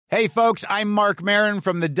Hey, folks, I'm Mark Maron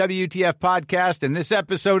from the WTF Podcast, and this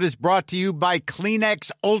episode is brought to you by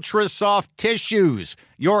Kleenex Ultra Soft Tissues,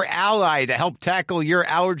 your ally to help tackle your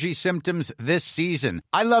allergy symptoms this season.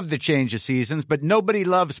 I love the change of seasons, but nobody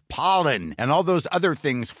loves pollen and all those other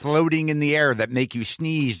things floating in the air that make you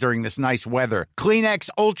sneeze during this nice weather. Kleenex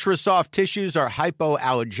Ultra Soft Tissues are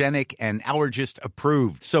hypoallergenic and allergist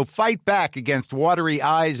approved, so fight back against watery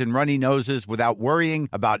eyes and runny noses without worrying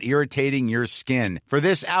about irritating your skin. For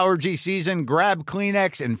this allergy season, grab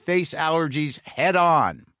Kleenex and face allergies head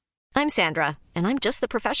on. I'm Sandra, and I'm just the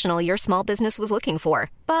professional your small business was looking for.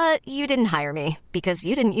 But you didn't hire me because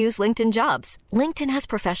you didn't use LinkedIn Jobs. LinkedIn has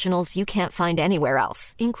professionals you can't find anywhere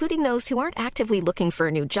else, including those who aren't actively looking for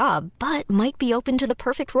a new job, but might be open to the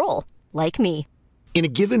perfect role, like me. In a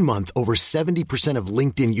given month, over 70% of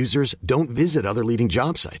LinkedIn users don't visit other leading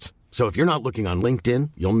job sites. So if you're not looking on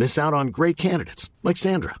LinkedIn, you'll miss out on great candidates, like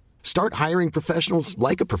Sandra. Start hiring professionals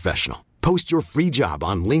like a professional. Post your free job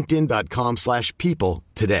on linkedin.com/people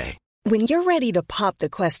today. When you're ready to pop the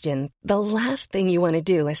question, the last thing you want to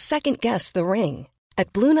do is second-guess the ring.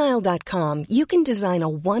 At BlueNile.com, you can design a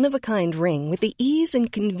one-of-a-kind ring with the ease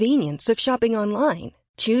and convenience of shopping online.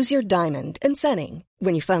 Choose your diamond and setting.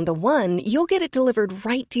 When you find the one, you'll get it delivered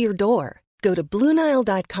right to your door. Go to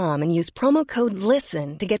BlueNile.com and use promo code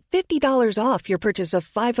LISTEN to get $50 off your purchase of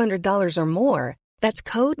 $500 or more. That's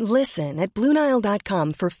code LISTEN at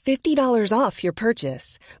BlueNile.com for $50 off your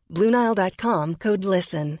purchase. BlueNile.com, code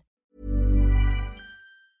LISTEN.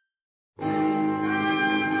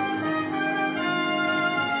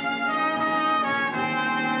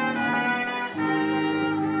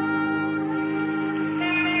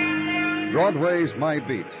 Broadway's My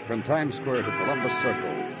Beat, from Times Square to Columbus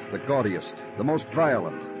Circle, the gaudiest, the most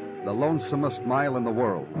violent, the lonesomest mile in the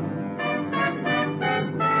world.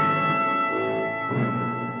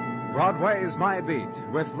 Broadway's My Beat,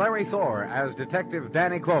 with Larry Thor as Detective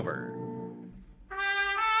Danny Clover.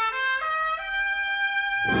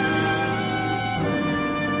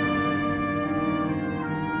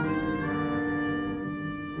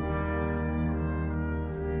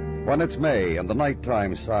 When it's May and the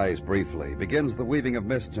nighttime sighs briefly, begins the weaving of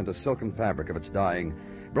mists into silken fabric of its dying,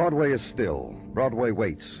 Broadway is still. Broadway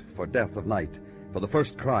waits for death of night, for the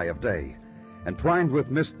first cry of day. Entwined with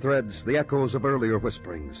mist threads, the echoes of earlier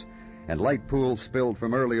whisperings, and light pools spilled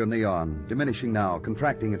from earlier neon, diminishing now,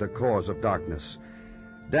 contracting into cores of darkness.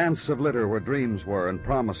 Dance of litter where dreams were and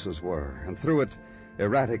promises were, and through it,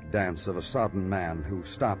 erratic dance of a sodden man who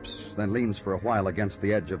stops, then leans for a while against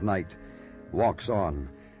the edge of night, walks on,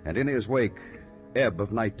 and in his wake, ebb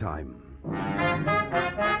of nighttime.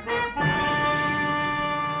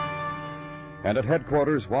 And at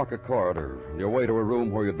headquarters, walk a corridor, on your way to a room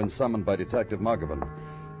where you'd been summoned by Detective Muggavan.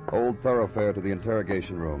 Old thoroughfare to the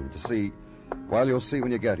interrogation room, to see... Well, you'll see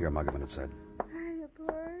when you get here, Muggavan had said. The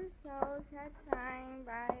poor soul sat sighing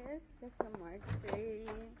by a sycamore tree.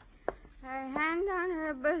 Her hand on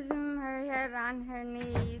her bosom, her head on her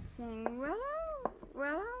knees, sing willow,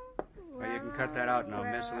 willow. Well, you can cut that out now,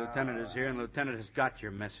 Miss. The lieutenant is here, and the lieutenant has got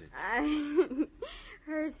your message.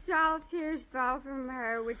 Her salt tears fall from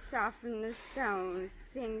her, which soften the stones.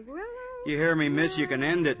 Sing willow. You hear me, Miss? You can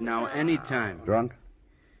end it now, any time. Drunk?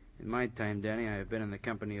 In my time, Danny, I have been in the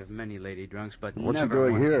company of many lady drunks, but What's never she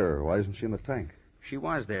doing one... here? Why isn't she in the tank? She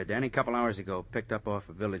was there, Danny, a couple hours ago. Picked up off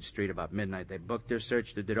a village street about midnight. They booked her,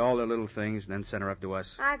 searched her, did all their little things, and then sent her up to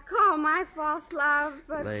us. I call my false love,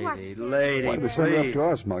 but Lady, what's it? lady, Why did they send her up to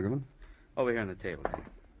us, Muggavan? Over here on the table, Danny.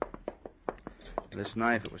 This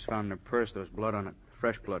knife, it was found in her purse. There was blood on it.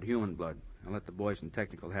 Fresh blood, human blood. I let the boys in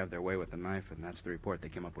technical have their way with the knife, and that's the report they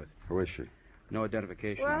came up with. Who is she? No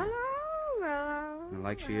identification. Willow, willow. And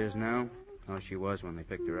like she is now, how she was when they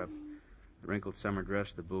picked her up. The wrinkled summer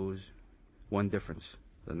dress, the booze. One difference.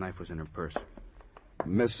 The knife was in her purse.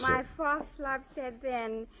 Miss... My false love said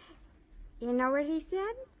then, you know what he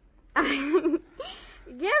said?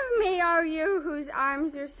 Give me, oh you, whose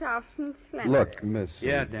arms are soft and slender. Look, Miss...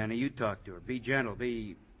 Yeah, Danny, you talk to her. Be gentle.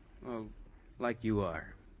 Be, well, like you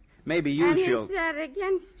are. Maybe you and she'll... is that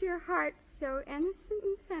against your heart so innocent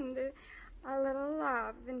and tender, a little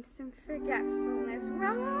love and some forgetfulness.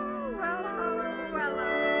 Willow, willow, willow.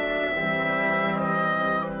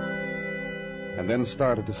 And then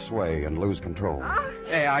started to sway and lose control. Oh.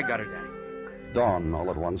 Hey, I got her, Danny. Dawn all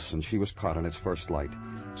at once, and she was caught in its first light,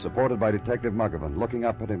 supported by Detective Muggavan, looking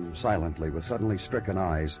up at him silently with suddenly stricken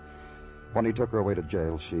eyes. When he took her away to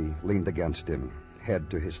jail, she leaned against him, head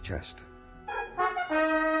to his chest.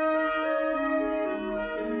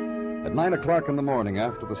 At 9 o'clock in the morning,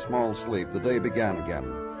 after the small sleep, the day began again,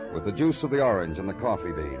 with the juice of the orange and the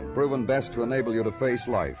coffee bean, proven best to enable you to face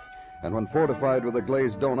life, and when fortified with a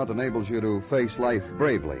glazed donut, enables you to face life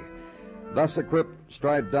bravely. Thus equipped,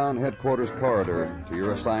 stride down headquarters corridor to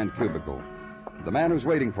your assigned cubicle. The man who's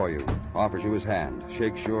waiting for you offers you his hand,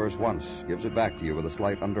 shakes yours once, gives it back to you with a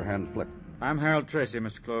slight underhand flip. I'm Harold Tracy,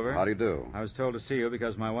 Mr. Clover. How do you do? I was told to see you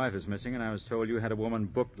because my wife is missing, and I was told you had a woman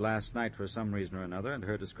booked last night for some reason or another, and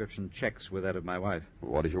her description checks with that of my wife.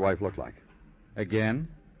 What does your wife look like? Again?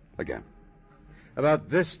 Again. About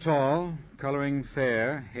this tall, coloring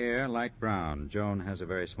fair, hair light brown. Joan has a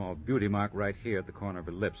very small beauty mark right here at the corner of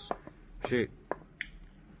her lips. She...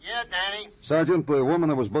 Yeah, Danny. Sergeant, the woman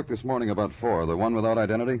that was booked this morning about 4, the one without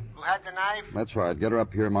identity? Who had the knife? That's right. Get her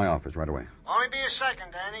up here in my office right away. Only be a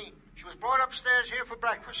second, Danny. She was brought upstairs here for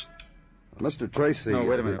breakfast. Mr. Tracy... No,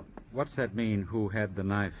 wait a minute. What's that mean, who had the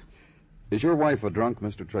knife? Is your wife a drunk,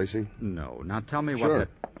 Mr. Tracy? No. Now tell me Sure. what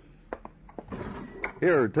that...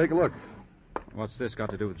 Here, take a look. What's this got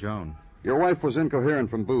to do with Joan? Your wife was incoherent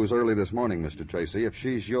from booze early this morning, Mr. Tracy. If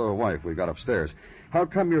she's your wife, we got upstairs. How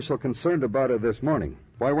come you're so concerned about her this morning?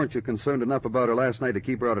 Why weren't you concerned enough about her last night to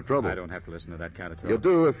keep her out of trouble? I don't have to listen to that kind of talk. You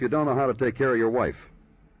do if you don't know how to take care of your wife.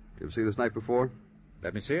 You ever see this knife before?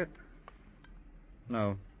 Let me see it.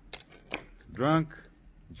 No. Drunk?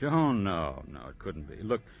 Joan? No, it couldn't be.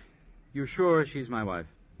 Look, you sure she's my wife?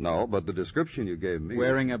 No, but the description you gave me...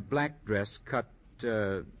 Wearing a black dress cut,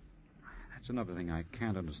 That's another thing I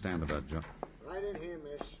can't understand about Joan. Right in here,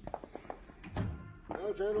 miss.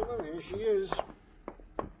 Well, gentlemen, here she is.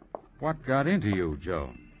 What got into you,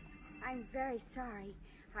 Joan? I'm very sorry.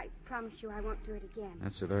 I promise you I won't do it again.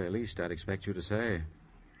 That's the very least I'd expect you to say.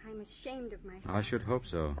 I'm ashamed of myself. I should hope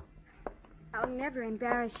so. I'll never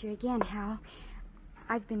embarrass you again, Hal.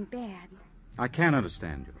 I've been bad. I can't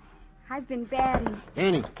understand you. I've been bad and...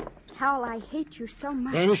 Danny. Hal, I hate you so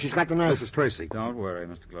much. Danny, she's got the knife. This is Tracy. Don't worry,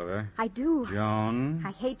 Mr. Clover. I do. Joan?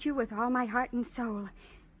 I hate you with all my heart and soul.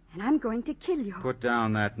 And I'm going to kill you. Put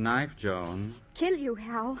down that knife, Joan. Kill you,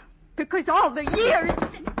 Hal. Because all the years...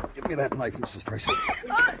 Give me that knife, Mrs. Tracy.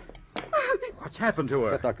 What's happened to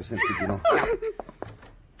her? That Dr. Sinsky, you know.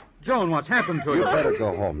 Joan, what's happened to You you? better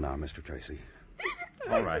go home now, Mr. Tracy.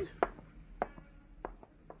 All right.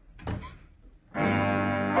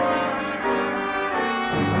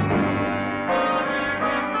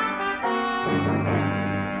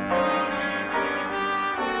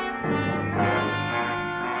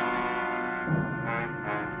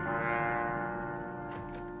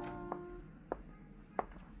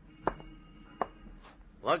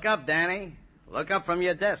 Look up, Danny. Look up from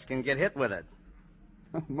your desk and get hit with it.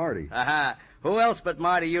 Marty. Aha. Who else but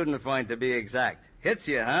Marty Udenfreund, to be exact? Hits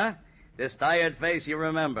you, huh? This tired face you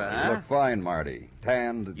remember, huh? You look fine, Marty.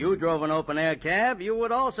 Tanned. You drove an open-air cab, you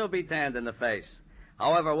would also be tanned in the face.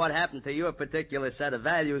 However, what happened to your particular set of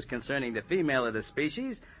values concerning the female of the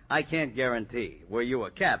species, I can't guarantee. Were you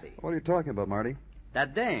a cabbie? What are you talking about, Marty?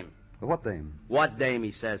 That dame. What dame? What dame,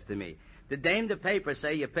 he says to me. The dame the papers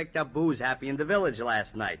say you picked up booze happy in the village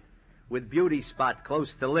last night. With beauty spot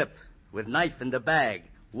close to lip. With knife in the bag.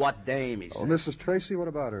 What dame, he says. Oh, Mrs. Tracy, what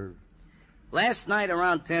about her? Last night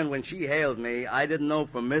around 10 when she hailed me, I didn't know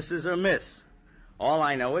for Mrs. or Miss. All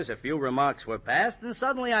I know is a few remarks were passed, and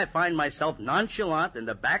suddenly I find myself nonchalant in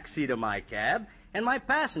the back seat of my cab, and my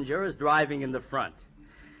passenger is driving in the front.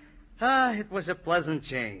 It was a pleasant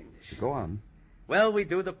change. Go on. Well, we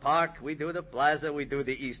do the park, we do the plaza, we do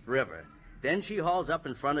the East River. Then she hauls up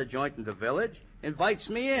in front of a joint in the village, invites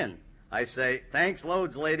me in. I say, thanks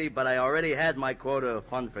loads, lady, but I already had my quota of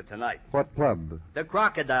fun for tonight. What club? The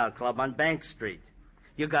Crocodile Club on Bank Street.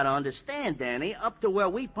 You gotta understand, Danny, up to where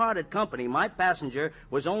we parted company, my passenger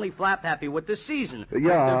was only flap happy with the season.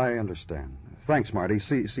 Yeah, I understand. Thanks, Marty.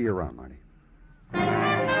 See you around, Marty.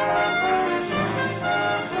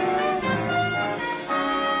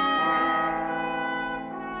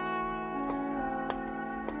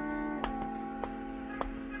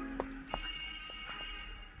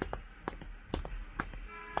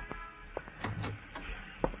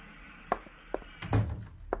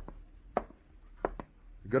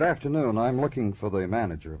 Good afternoon. I'm looking for the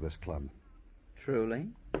manager of this club. Truly?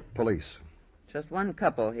 Police. Just one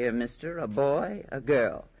couple here, mister. A boy, a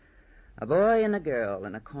girl. A boy and a girl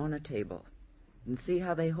in a corner table. And see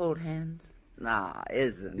how they hold hands? Ah,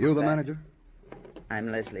 isn't You the that... manager? I'm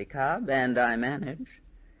Leslie Cobb, and I manage.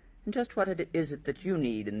 And just what is it that you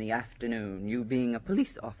need in the afternoon, you being a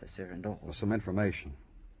police officer and all? Well, some information.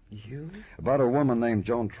 You? About a woman named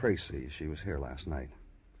Joan Tracy. She was here last night.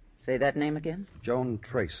 Say that name again? Joan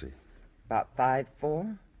Tracy. About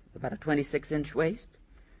 5'4", about a 26-inch waist.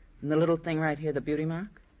 And the little thing right here, the beauty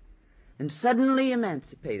mark. And suddenly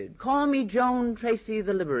emancipated. Call me Joan Tracy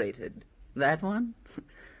the Liberated. That one?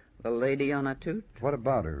 The lady on a toot? What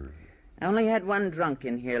about her? I only had one drunk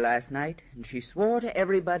in here last night, and she swore to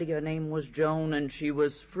everybody her name was Joan, and she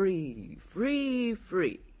was free, free,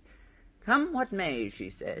 free. Come what may,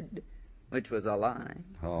 she said, which was a lie.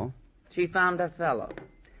 Oh? She found a fellow.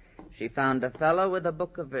 She found a fellow with a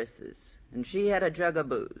book of verses, and she had a jug of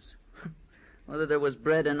booze. Whether there was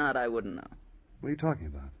bread or not, I wouldn't know. What are you talking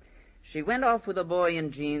about? She went off with a boy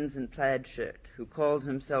in jeans and plaid shirt who calls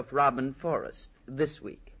himself Robin Forrest this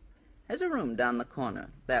week. Has a room down the corner,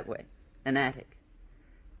 that way, an attic.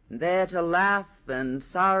 And there to laugh and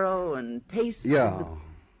sorrow and taste... Yeah.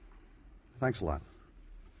 Thanks a lot.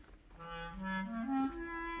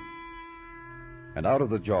 And out of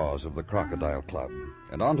the jaws of the Crocodile Club,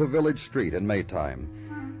 and onto Village Street in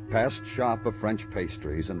Maytime, past shop of French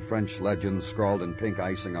pastries and French legends scrawled in pink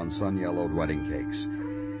icing on sun-yellowed wedding cakes,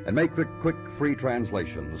 and make the quick, free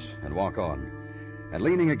translations, and walk on. And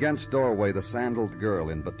leaning against doorway, the sandaled girl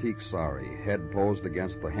in batik sari, head posed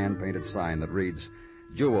against the hand-painted sign that reads,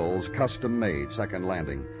 Jewels, Custom Made, Second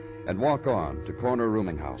Landing, and walk on to corner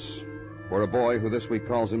rooming house, where a boy who this week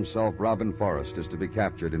calls himself Robin Forrest is to be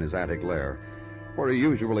captured in his attic lair, where he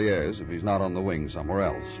usually is if he's not on the wing somewhere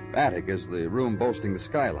else. Attic is the room boasting the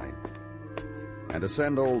skylight. And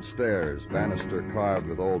ascend old stairs, banister carved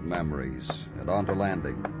with old memories, and onto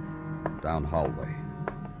landing, down hallway.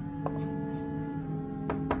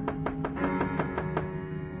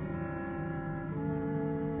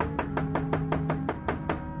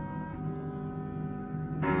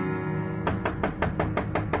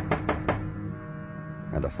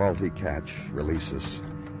 And a faulty catch releases.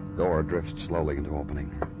 Door drifts slowly into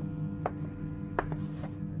opening.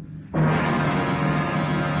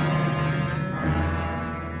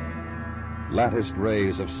 Latticed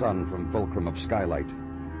rays of sun from fulcrum of skylight.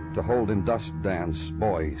 To hold in dust dance,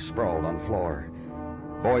 boy sprawled on floor.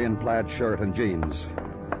 Boy in plaid shirt and jeans.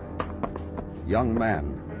 Young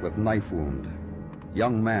man with knife wound.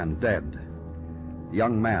 Young man dead.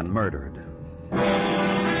 Young man murdered.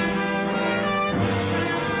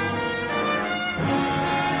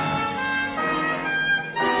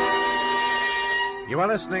 You are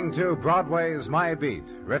listening to Broadway's My Beat,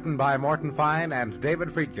 written by Morton Fine and David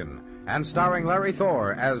Friedkin, and starring Larry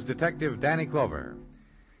Thor as Detective Danny Clover.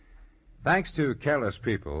 Thanks to careless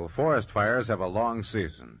people, forest fires have a long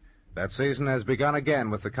season. That season has begun again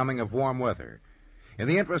with the coming of warm weather. In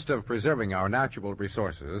the interest of preserving our natural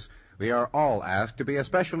resources, we are all asked to be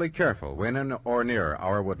especially careful when in or near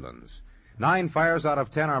our woodlands. 9 fires out of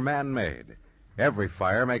 10 are man-made. Every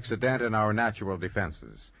fire makes a dent in our natural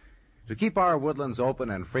defenses. To keep our woodlands open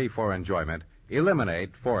and free for enjoyment,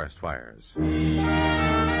 eliminate forest fires.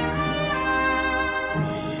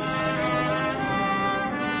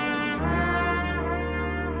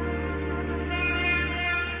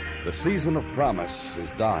 The season of promise is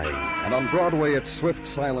dying, and on Broadway its swift,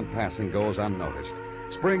 silent passing goes unnoticed.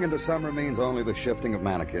 Spring into summer means only the shifting of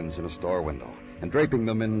mannequins in a store window, and draping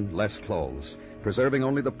them in less clothes, preserving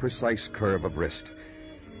only the precise curve of wrist.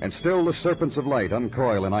 And still the serpents of light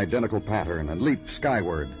uncoil in identical pattern and leap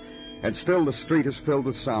skyward. And still the street is filled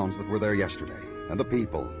with sounds that were there yesterday, and the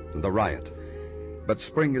people, and the riot. But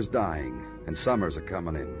spring is dying, and summer's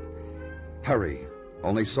a-coming in. Hurry,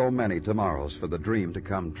 only so many tomorrows for the dream to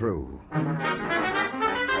come true. And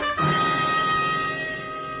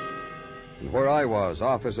where I was,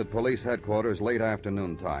 office at police headquarters late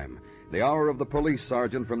afternoon time, the hour of the police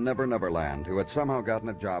sergeant from Never Never Land, who had somehow gotten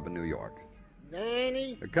a job in New York.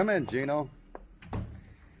 Danny? Come in, Gino.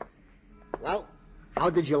 Well, how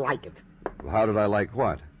did you like it? How did I like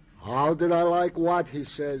what? How did I like what, he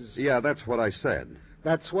says. Yeah, that's what I said.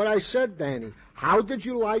 That's what I said, Danny. How did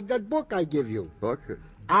you like that book I give you? Book?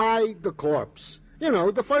 I, the Corpse. You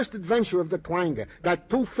know, the first adventure of the twanger. That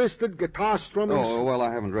two-fisted guitar strumming... Oh, well,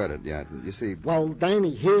 I haven't read it yet. You see... Well,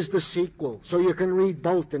 Danny, here's the sequel, so you can read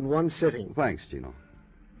both in one sitting. Thanks, Gino.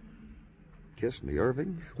 Kiss me,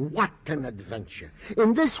 Irving? What an adventure.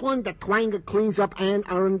 In this one, the twanger cleans up Anne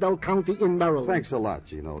Arundel County in Maryland. Thanks a lot,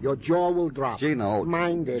 Gino. Your jaw will drop. Gino.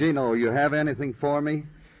 Mind it. Gino, you have anything for me?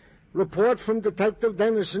 Report from Detective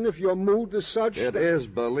Dennison if your mood is such... It is,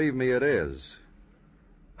 believe me, it is.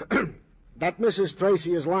 That Mrs.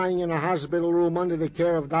 Tracy is lying in a hospital room under the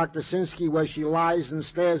care of Dr. Sinsky, where she lies and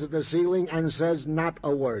stares at the ceiling and says not a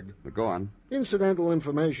word. Go on. Incidental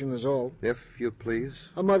information is all. If you please.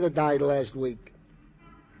 Her mother died last week.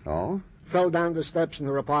 Oh? Fell down the steps in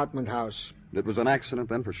her apartment house. It was an accident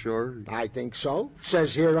then, for sure? I think so.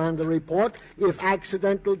 Says here on the report, if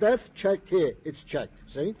accidental death, checked here. It's checked,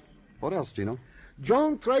 see? What else, Gino?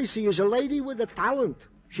 Joan Tracy is a lady with a talent.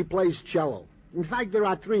 She plays cello. In fact, there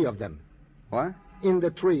are 3 of them. What? In the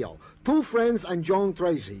trio. 2 friends and Joan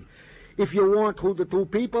Tracy. If you want who the two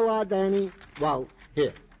people are, Danny, well,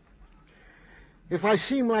 here. If I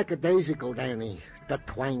seem like a daisical, Danny, the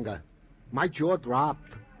twanger, my jaw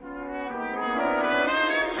dropped.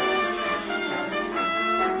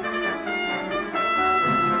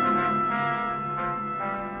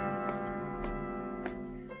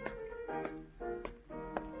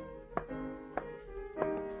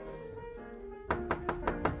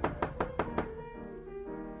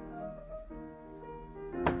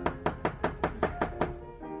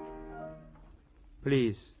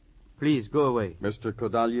 Please, go away. Mr.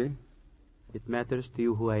 Kodalier? It matters to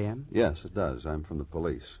you who I am? Yes, it does. I'm from the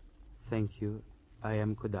police. Thank you. I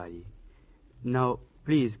am Kodali. Now,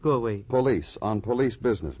 please, go away. Police. On police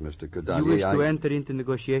business, Mr. Kodalier. You wish to enter into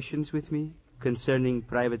negotiations with me? Concerning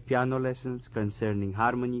private piano lessons, concerning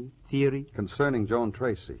harmony, theory? Concerning Joan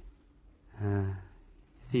Tracy.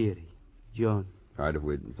 Theory. Joan. All right, if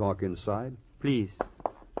we talk inside? Please.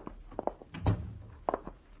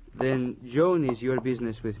 Then Joan is your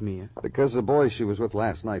business with me, eh? Because the boy she was with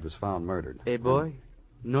last night was found murdered. A boy?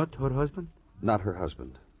 Not her husband? Not her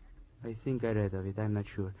husband. I think I read of it. I'm not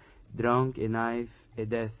sure. Drunk, a knife, a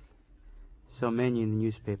death. So many in the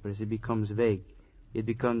newspapers. It becomes vague. It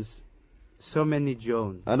becomes so many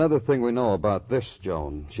Joans. Another thing we know about this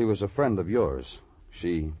Joan, she was a friend of yours.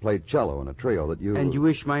 She played cello in a trio that you... And you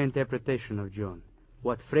wish my interpretation of Joan.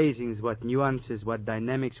 What phrasings, what nuances, what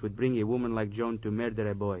dynamics would bring a woman like Joan to murder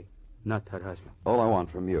a boy, not her husband. All I want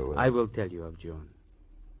from you... I will tell you of Joan.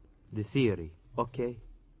 The theory, okay?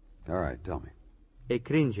 All right, tell me. A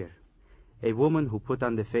cringer. A woman who put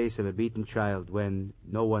on the face of a beaten child when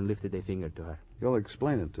no one lifted a finger to her. You'll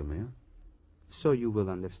explain it to me, huh? So you will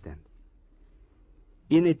understand.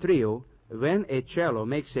 In a trio, when a cello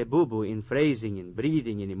makes a boo-boo in phrasing, in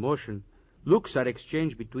breathing, in emotion, looks are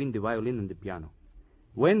exchanged between the violin and the piano.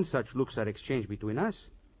 When such looks are exchanged between us,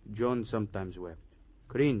 Joan sometimes wept,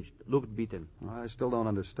 cringed, looked beaten. I still don't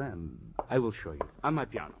understand. I will show you. On my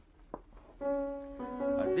piano.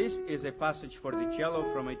 This is a passage for the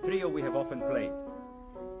cello from a trio we have often played.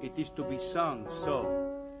 It is to be sung so,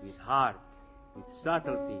 with heart, with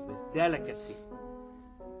subtlety, with delicacy,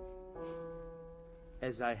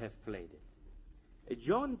 as I have played it.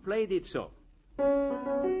 Joan played it so.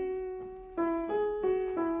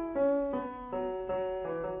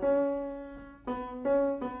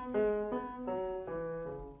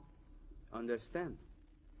 Understand?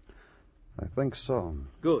 I think so.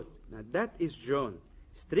 Good. Now that is Joan.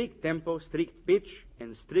 Strict tempo, strict pitch,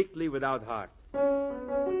 and strictly without heart.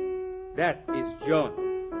 That is Joan.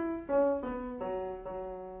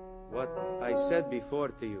 What I said before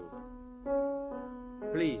to you.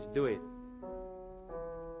 Please do it.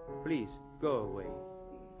 Please go away.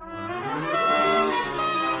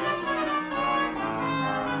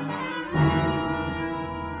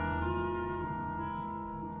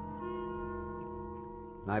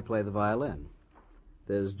 I play the violin.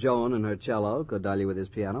 There's Joan and her cello, Kodali with his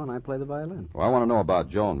piano, and I play the violin. Well, I want to know about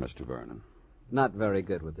Joan, Mr. Vernon. Not very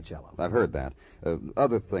good with the cello. I've heard that.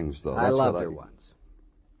 Other things, though. I loved her once.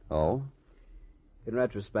 Oh? In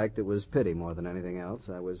retrospect, it was pity more than anything else.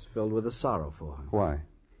 I was filled with a sorrow for her. Why?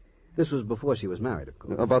 This was before she was married, of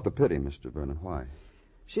course. About the pity, Mr. Vernon. Why?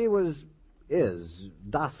 She is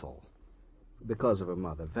docile because of her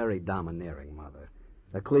mother, very domineering mother.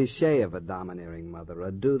 A cliche of a domineering mother,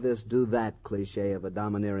 a do this, do that cliche of a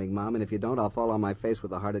domineering mom, and if you don't, I'll fall on my face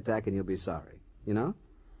with a heart attack and you'll be sorry. You know?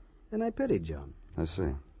 And I pitied Joan. I see.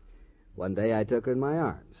 One day I took her in my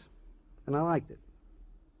arms, and I liked it.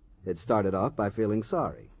 It started off by feeling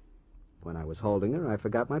sorry. When I was holding her, I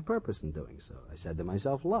forgot my purpose in doing so. I said to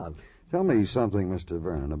myself, love. Tell me something, Mr.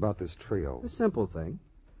 Vernon, about this trio. A simple thing.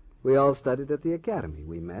 We all studied at the academy.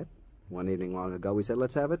 We met. One evening long ago, we said,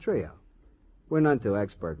 let's have a trio. We're none too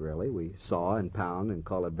expert, really. We saw and pound and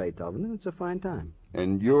call it Beethoven, and it's a fine time.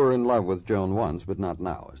 And you were in love with Joan once, but not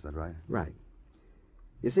now, is that right? Right.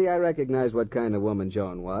 You see, I recognized what kind of woman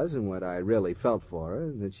Joan was and what I really felt for her,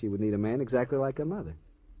 and that she would need a man exactly like her mother.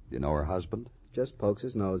 You know her husband? Just pokes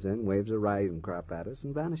his nose in, waves a riding crop at us,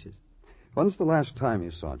 and vanishes. When's the last time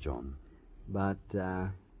you saw Joan? About,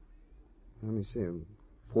 let me see,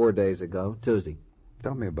 4 days ago, Tuesday.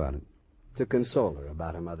 Tell me about it. To console her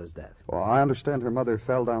about her mother's death. Well, I understand her mother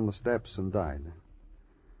fell down the steps and died.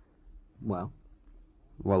 Well?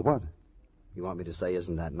 Well, what? You want me to say,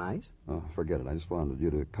 isn't that nice? Oh, forget it. I just wanted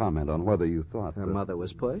you to comment on whether you thought her mother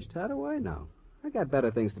was pushed? How do I know? I got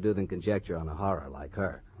better things to do than conjecture on a horror like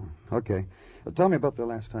her. Okay. Tell me about the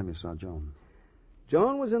last time you saw Joan.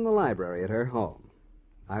 Joan was in the library at her home.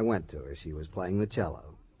 I went to her. She was playing the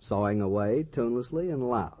cello, sawing away tunelessly and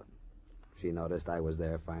loud. She noticed I was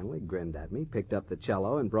there finally, grinned at me, picked up the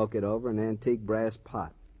cello, and broke it over an antique brass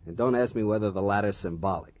pot. And don't ask me whether the latter's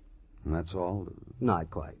symbolic. And that's all? Not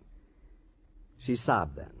quite. She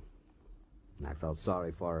sobbed then. And I felt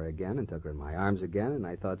sorry for her again and took her in my arms again, and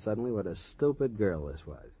I thought suddenly what a stupid girl this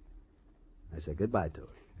was. I said goodbye to her.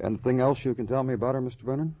 Anything else you can tell me about her, Mr.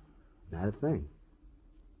 Vernon? Not a thing.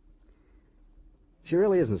 She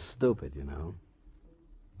really isn't stupid, you know.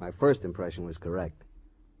 My first impression was correct.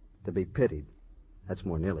 To be pitied, that's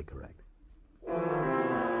more nearly correct.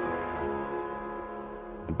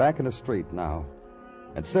 And back in the street now.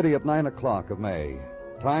 At city at 9 o'clock of May.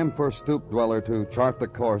 Time for stoop dweller to chart the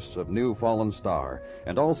course of new fallen star,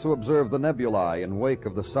 and also observe the nebulae in wake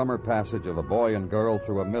of the summer passage of a boy and girl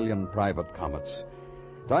through a million private comets.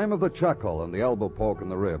 Time of the chuckle and the elbow poke in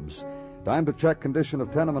the ribs. Time to check condition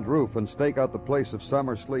of tenement roof and stake out the place of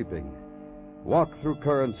summer sleeping. Walk through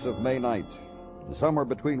currents of May night. And somewhere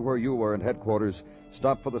between where you were and headquarters,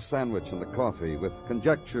 stop for the sandwich and the coffee, with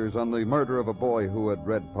conjectures on the murder of a boy who had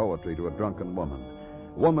read poetry to a drunken woman.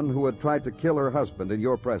 Woman who had tried to kill her husband in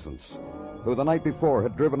your presence, who the night before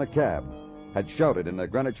had driven a cab, had shouted in a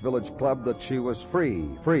Greenwich Village club that she was free,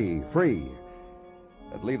 free, free.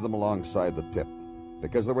 And leave them alongside the tip,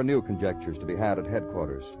 because there were new conjectures to be had at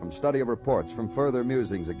headquarters, from study of reports, from further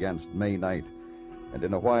musings against May night, and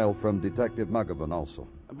in a while from Detective Muggavan also.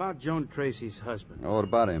 About Joan Tracy's husband. Oh, what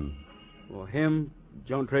about him? Well, him,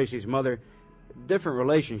 Joan Tracy's mother, different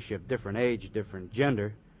relationship, different age, different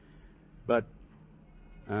gender. But...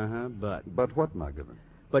 But what, Muggavan?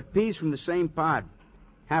 But peas from the same pod.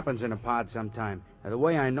 Happens in a pod sometime. The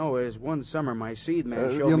way I know is one summer my seed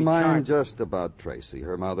man showed me... You mind charts. just about Tracy,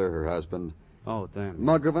 her mother, her husband? Oh, thanks.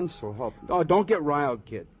 Muggavan, so help... Oh, don't get riled,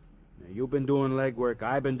 kid. Now, you've been doing legwork,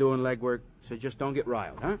 I've been doing legwork, so just don't get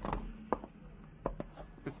riled, huh?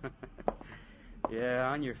 Yeah,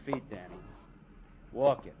 on your feet, Danny.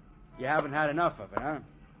 Walk it. You haven't had enough of it, huh?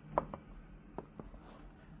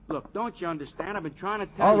 Look, don't you understand? I've been trying to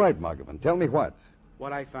tell you... All right, Muggavan, tell me what.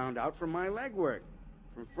 What I found out from my legwork.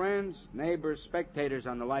 From friends, neighbors, spectators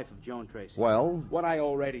on the life of Joan Tracy. Well? What I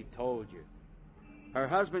already told you. Her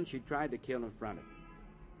husband she tried to kill in front of.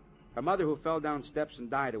 Her mother who fell down steps and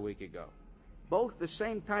died a week ago. Both the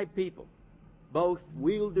same type people. Both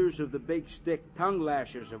wielders of the big stick, tongue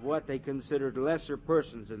lashers of what they considered lesser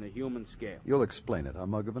persons in the human scale. You'll explain it, huh,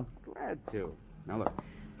 Muggavan? Glad to. Now look,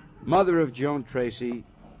 mother of Joan Tracy,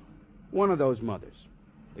 one of those mothers.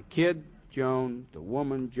 The kid, Joan, the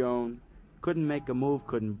woman, Joan, couldn't make a move,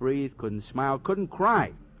 couldn't breathe, couldn't smile, couldn't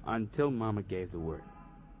cry until Mama gave the word.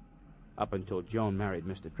 Up until Joan married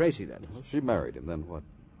Mr. Tracy, that is. Well, she married him, then what?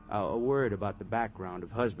 A word about the background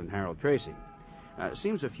of husband Harold Tracy.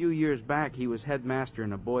 Seems a few years back he was headmaster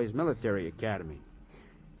in a boys' military academy.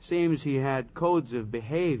 Seems he had codes of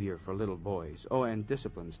behavior for little boys. Oh, and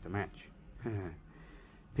disciplines to match.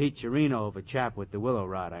 Pete Chirino of a chap with the willow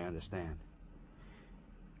rod, I understand.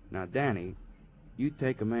 Now, Danny, you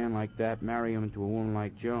take a man like that, marry him to a woman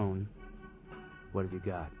like Joan, what have you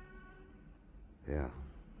got? Yeah.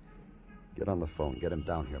 Get on the phone. Get him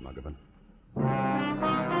down here, Muggavan.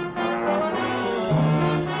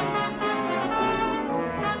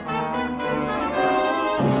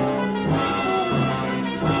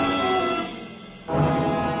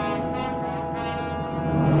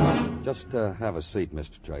 Just have a seat,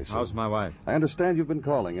 Mr. Tracy. How's my wife? I understand you've been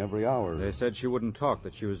calling every hour. They said she wouldn't talk,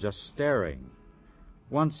 that she was just staring.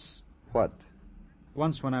 Once... What?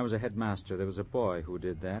 Once when I was a headmaster, there was a boy who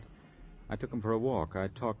did that. I took him for a walk. I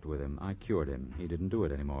talked with him. I cured him. He didn't do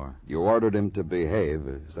it anymore. You ordered him to behave,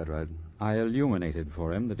 is that right? I illuminated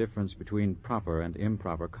for him the difference between proper and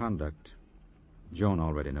improper conduct. Joan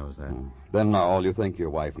already knows that. Then all you think your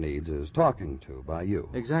wife needs is talking to by you.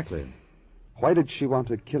 Exactly. Why did she want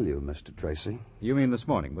to kill you, Mr. Tracy? You mean this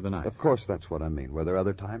morning with a knife? Of course that's what I mean. Were there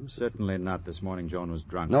other times? Certainly not this morning. Joan was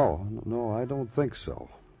drunk. No, I don't think so.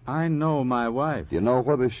 I know my wife. You know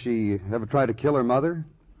whether she ever tried to kill her mother?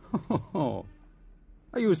 Oh,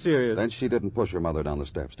 are you serious? Then she didn't push her mother down the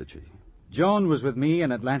steps, did she? Joan was with me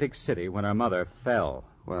in Atlantic City when her mother fell.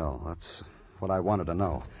 Well, that's what I wanted to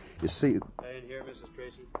know. You see... In here, Mrs.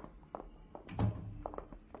 Tracy.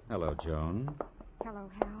 Hello, Joan. Hello,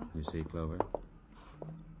 Hal. You see, Clover?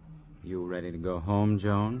 You ready to go home,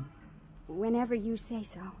 Joan? Whenever you say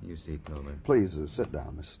so. You see, Clover. Please sit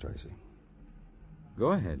down, Mrs. Tracy.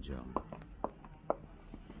 Go ahead, Joan.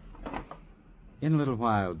 In a little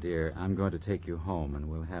while, dear, I'm going to take you home and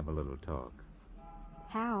we'll have a little talk.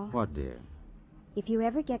 Hal. What, dear? If you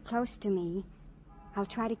ever get close to me, I'll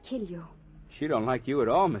try to kill you. She don't like you at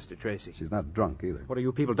all, Mr. Tracy. She's not drunk either. What have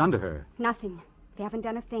you people done to her? Nothing. They haven't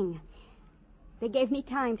done a thing. They gave me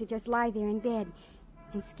time to just lie there in bed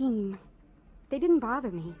and scheme. They didn't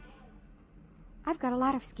bother me. I've got a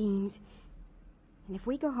lot of schemes. And if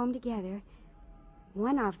we go home together,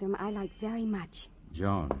 one of them I like very much.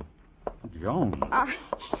 Joan. Joan.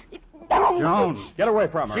 Don't! Joan, get away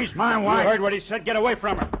from her. She's my wife. You heard what he said. Get away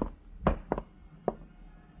from her.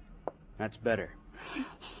 That's better.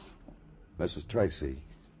 Mrs. Tracy,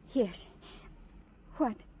 Yes.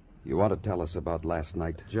 What? you want to tell us about last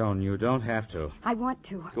night? Joan, you don't have to. I want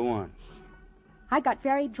to. Go on. I got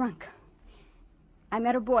very drunk. I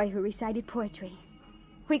met a boy who recited poetry.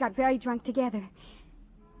 We got very drunk together.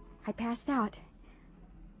 I passed out.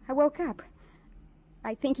 I woke up.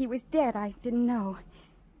 I think he was dead. I didn't know.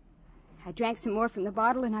 I drank some more from the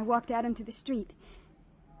bottle, and I walked out into the street.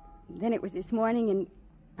 Then it was this morning, and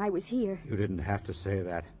I was here. You didn't have to say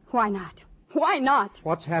that. Why not? Why not?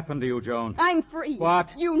 What's happened to you, Joan? I'm free.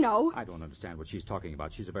 What? You know. I don't understand what she's talking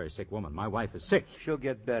about. She's a very sick woman. My wife is sick. She'll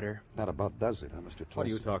get better. That about does it, huh, Mr. Tracy? What are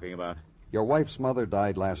you talking about? Your wife's mother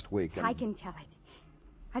died last week, and... I can tell it.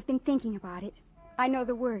 I've been thinking about it. I know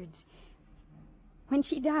the words. When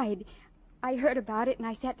she died, I heard about it, and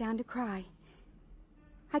I sat down to cry.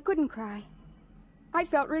 I couldn't cry. I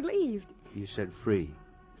felt relieved. You said free.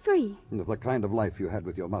 Free. Of the kind of life you had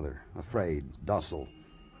with your mother. Afraid, docile.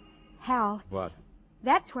 Hal. What?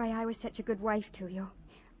 That's why I was such a good wife to you.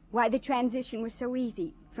 Why the transition was so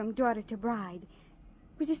easy, from daughter to bride.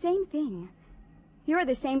 It was the same thing. You're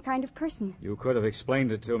the same kind of person. You could have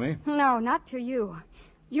explained it to me. No, not to you.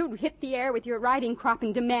 You'd hit the air with your riding crop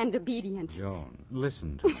and demand obedience. Joan,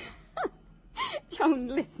 listen to me. Joan,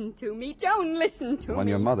 listen to me. Joan, listen to me. When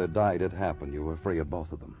your mother died, it happened. You were free of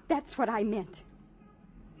both of them. That's what I meant.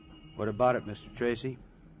 What about it, Mr. Tracy?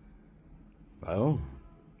 Well?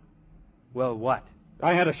 Well, what?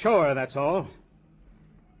 I had to show her, that's all.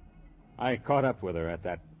 I caught up with her at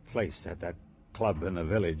that place, at that club in the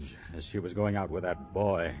village, as she was going out with that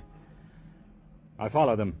boy. I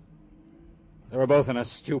followed them. They were both in a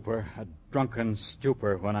stupor, a drunken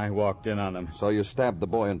stupor, when I walked in on them. So you stabbed the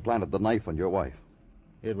boy and planted the knife on your wife.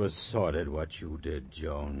 It was sordid what you did,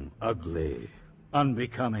 Joan. Ugly.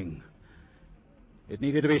 Unbecoming. It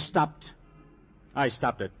needed to be stopped. I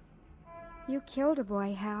stopped it. You killed a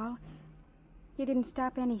boy, Hal. You didn't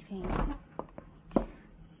stop anything.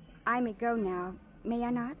 I may go now. May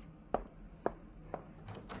I not?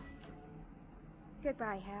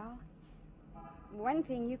 Goodbye, Hal. One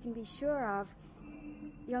thing you can be sure of.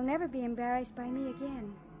 You'll never be embarrassed by me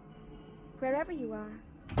again. Wherever you are.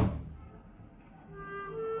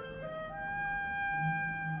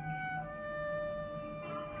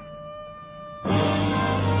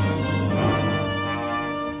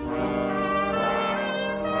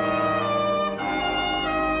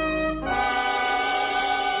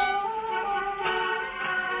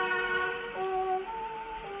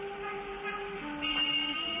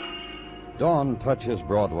 Dawn touches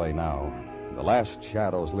Broadway now. The last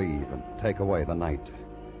shadows leave and take away the night.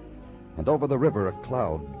 And over the river a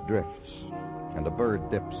cloud drifts, and a bird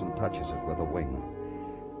dips and touches it with a wing.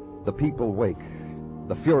 The people wake.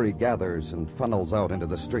 The fury gathers and funnels out into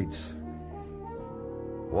the streets.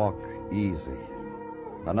 Walk easy.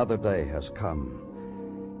 Another day has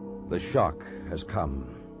come. The shock has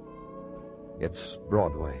come. It's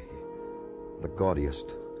Broadway, the gaudiest,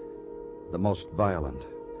 the most violent,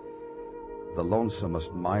 the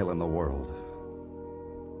lonesomest mile in the world.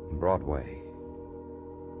 Broadway,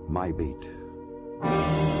 my beat.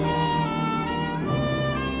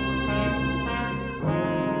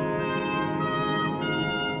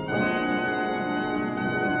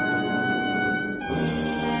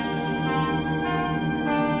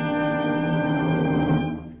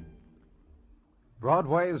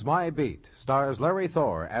 Broadway's My Beat stars Larry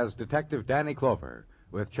Thor as Detective Danny Clover,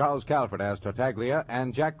 with Charles Calvert as Tartaglia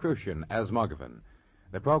and Jack Crucian as Muggavan.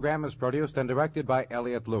 The program is produced and directed by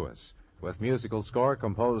Elliott Lewis, with musical score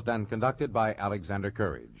composed and conducted by Alexander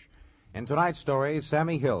Courage. In tonight's story,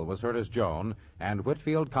 Sammy Hill was heard as Joan and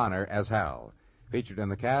Whitfield Connor as Hal. Featured in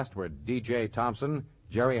the cast were D.J. Thompson,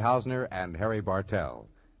 Jerry Hausner, and Harry Bartell.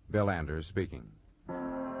 Bill Anders speaking.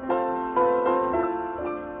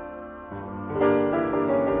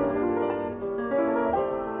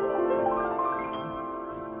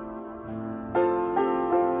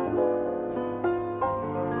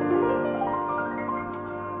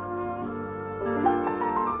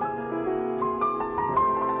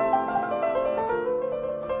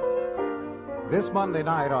 This Monday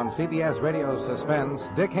night on CBS Radio Suspense,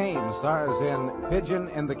 Dick Haymes stars in Pigeon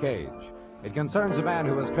in the Cage. It concerns a man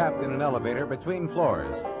who is trapped in an elevator between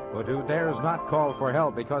floors, but who dares not call for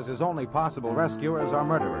help because his only possible rescuers are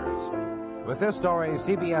murderers. With this story,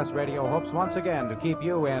 CBS Radio hopes once again to keep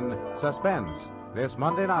you in suspense this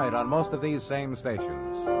Monday night on most of these same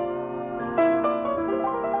stations.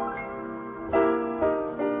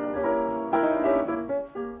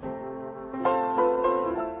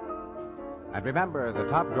 And remember, the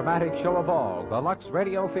top dramatic show of all, the Lux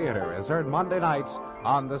Radio Theater, is heard Monday nights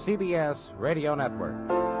on the CBS Radio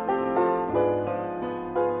Network.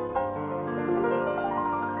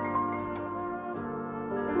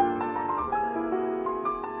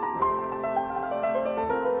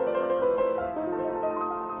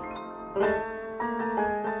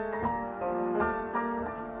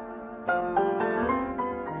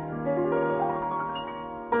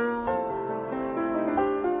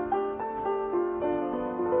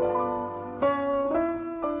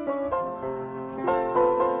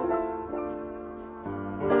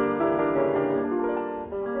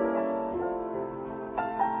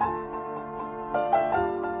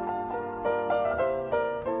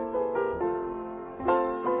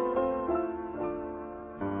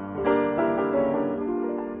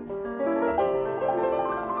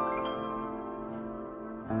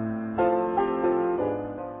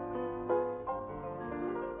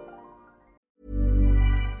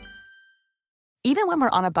 Even when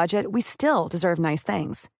we're on a budget, we still deserve nice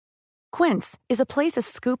things. Quince is a place to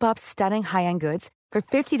scoop up stunning high-end goods for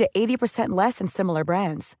 50 to 80% less than similar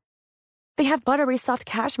brands. They have buttery soft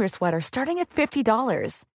cashmere sweaters starting at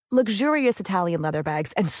 $50, luxurious Italian leather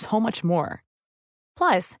bags, and so much more.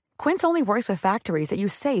 Plus, Quince only works with factories that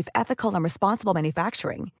use safe, ethical, and responsible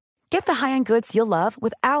manufacturing. Get the high-end goods you'll love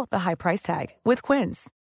without the high price tag with Quince.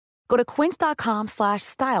 Go to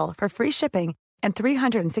quince.com/style for free shipping and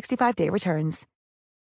 365-day returns.